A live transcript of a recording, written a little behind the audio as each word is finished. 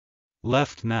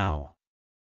Left now.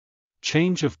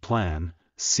 Change of plan.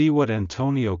 See what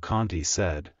Antonio Conte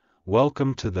said.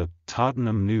 Welcome to the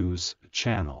Tottenham News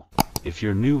channel. If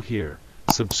you're new here,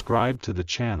 subscribe to the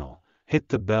channel, hit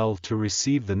the bell to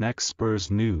receive the next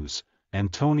Spurs news.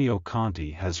 Antonio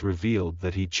Conte has revealed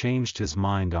that he changed his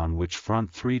mind on which front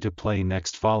three to play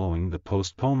next following the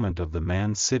postponement of the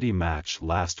Man City match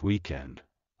last weekend.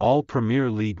 All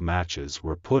Premier League matches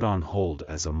were put on hold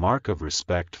as a mark of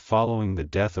respect following the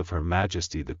death of Her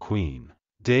Majesty the Queen,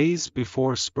 days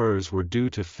before Spurs were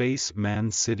due to face Man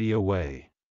City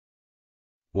away.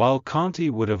 While Conte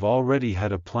would have already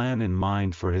had a plan in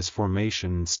mind for his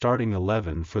formation and starting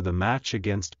 11 for the match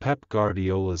against Pep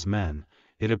Guardiola's men,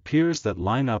 it appears that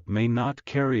lineup may not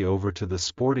carry over to the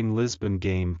Sporting Lisbon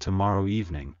game tomorrow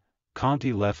evening.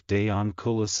 Conte left Dejan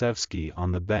Kulusevski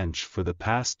on the bench for the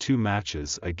past two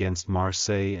matches against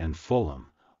Marseille and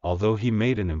Fulham, although he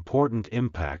made an important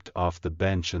impact off the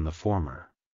bench in the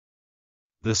former.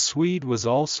 The Swede was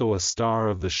also a star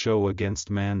of the show against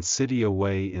Man City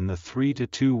away in the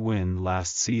 3-2 win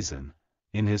last season.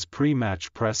 In his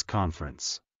pre-match press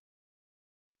conference,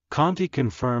 Conte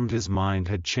confirmed his mind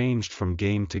had changed from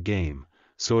game to game,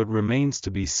 so it remains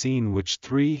to be seen which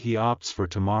three he opts for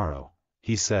tomorrow.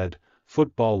 He said,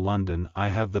 "Football London, I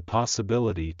have the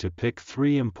possibility to pick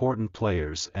three important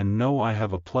players and know I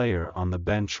have a player on the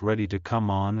bench ready to come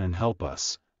on and help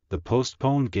us. The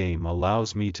postponed game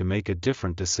allows me to make a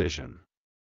different decision.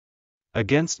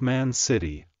 Against Man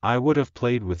City, I would have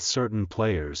played with certain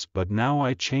players, but now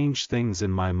I change things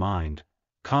in my mind."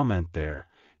 Comment there.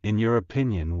 In your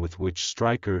opinion, with which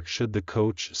striker should the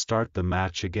coach start the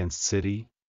match against City?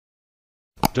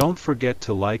 Don't forget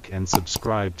to like and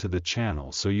subscribe to the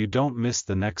channel so you don't miss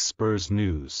the next Spurs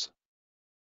news.